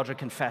 24 of the Belgic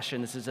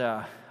Confession. This is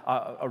a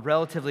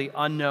relatively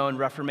unknown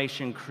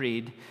Reformation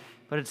creed,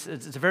 but it's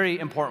a very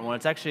important one.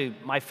 It's actually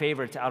my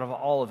favorite out of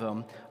all of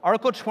them.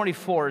 Article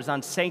 24 is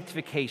on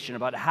sanctification,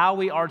 about how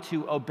we are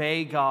to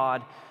obey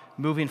God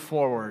moving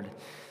forward.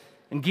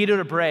 And Guido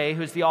de Brès,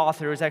 who's the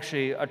author, who's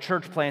actually a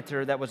church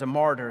planter that was a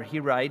martyr, he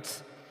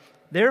writes,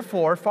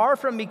 "Therefore, far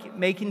from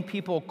making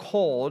people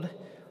cold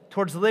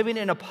towards living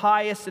in a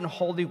pious and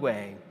holy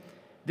way,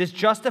 this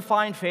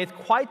justifying faith,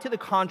 quite to the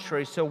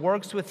contrary, so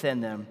works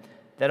within them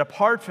that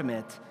apart from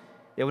it,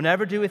 they will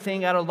never do a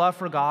thing out of love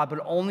for God, but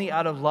only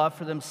out of love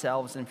for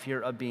themselves and fear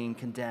of being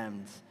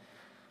condemned."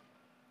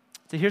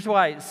 So here's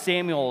why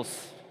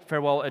Samuel's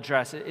farewell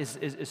address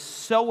is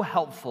so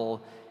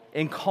helpful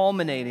in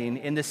culminating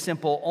in the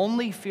simple,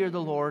 only fear the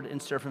Lord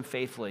and serve him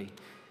faithfully.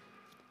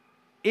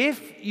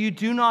 If you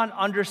do not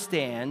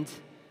understand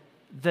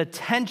the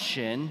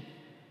tension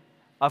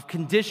of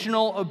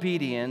conditional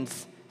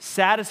obedience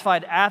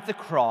satisfied at the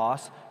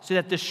cross, so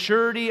that the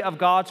surety of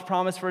God's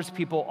promise for his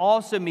people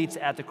also meets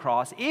at the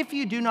cross, if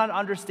you do not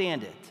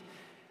understand it,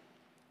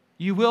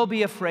 you will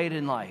be afraid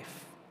in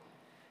life.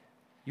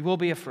 You will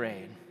be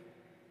afraid.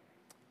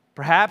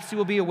 Perhaps you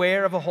will be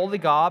aware of a holy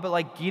God, but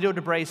like Guido de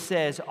Brès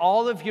says,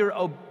 all of your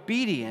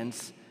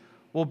obedience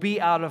will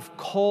be out of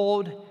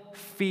cold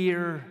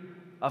fear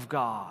of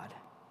God.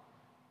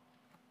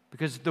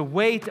 Because the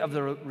weight of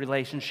the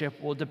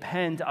relationship will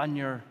depend on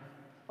your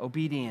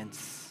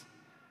obedience.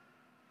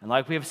 And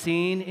like we have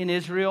seen in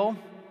Israel,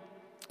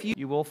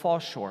 you will fall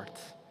short.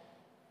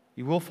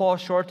 You will fall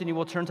short and you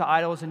will turn to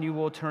idols and you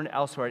will turn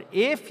elsewhere.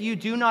 If you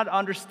do not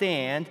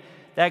understand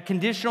that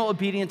conditional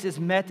obedience is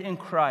met in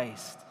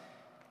Christ,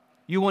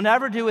 you will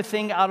never do a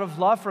thing out of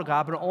love for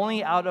God, but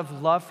only out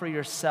of love for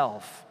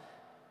yourself,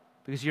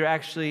 because you're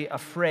actually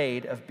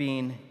afraid of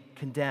being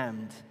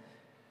condemned.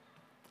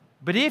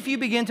 But if you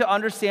begin to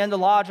understand the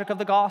logic of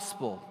the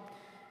gospel,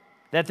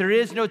 that there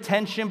is no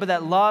tension, but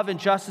that love and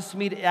justice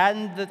meet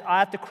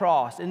at the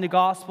cross in the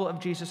gospel of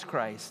Jesus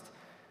Christ,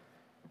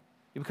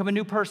 you become a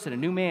new person, a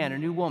new man, a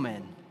new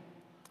woman.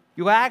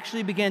 You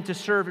actually begin to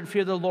serve and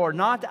fear the Lord,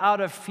 not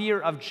out of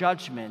fear of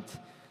judgment,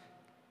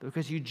 but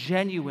because you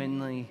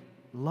genuinely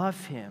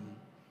love him.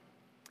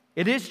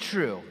 It is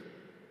true.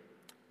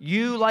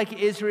 You,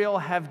 like Israel,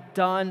 have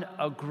done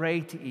a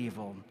great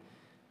evil.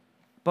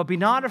 But be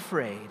not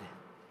afraid,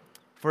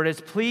 for it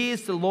has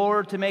pleased the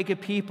Lord to make a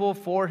people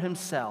for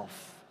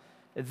himself.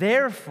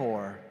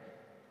 Therefore,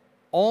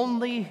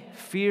 only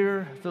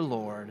fear the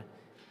Lord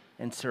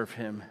and serve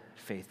him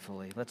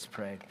faithfully. Let's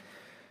pray.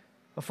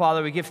 Oh,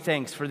 Father, we give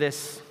thanks for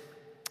this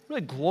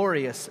really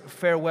glorious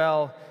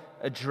farewell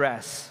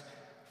address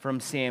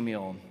from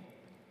Samuel.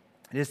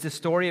 It is the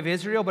story of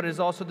Israel, but it is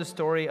also the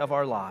story of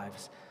our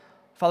lives.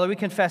 Father, we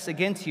confess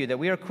again to you that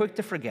we are quick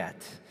to forget.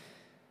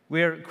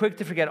 We are quick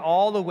to forget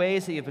all the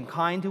ways that you've been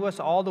kind to us,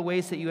 all the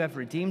ways that you have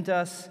redeemed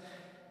us.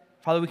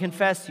 Father, we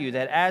confess to you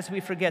that as we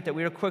forget, that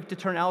we are quick to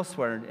turn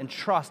elsewhere and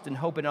trust and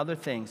hope in other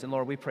things. And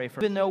Lord, we pray for,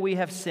 even though we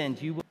have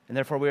sinned, you will. And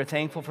therefore we are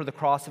thankful for the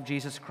cross of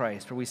Jesus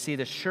Christ, where we see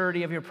the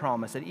surety of your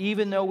promise, that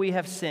even though we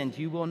have sinned,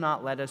 you will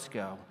not let us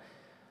go.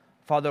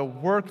 Father,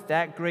 work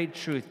that great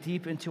truth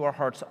deep into our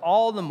hearts,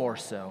 all the more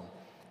so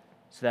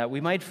that we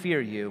might fear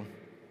you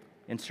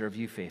and serve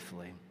you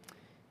faithfully.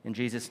 In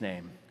Jesus'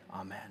 name,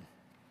 amen.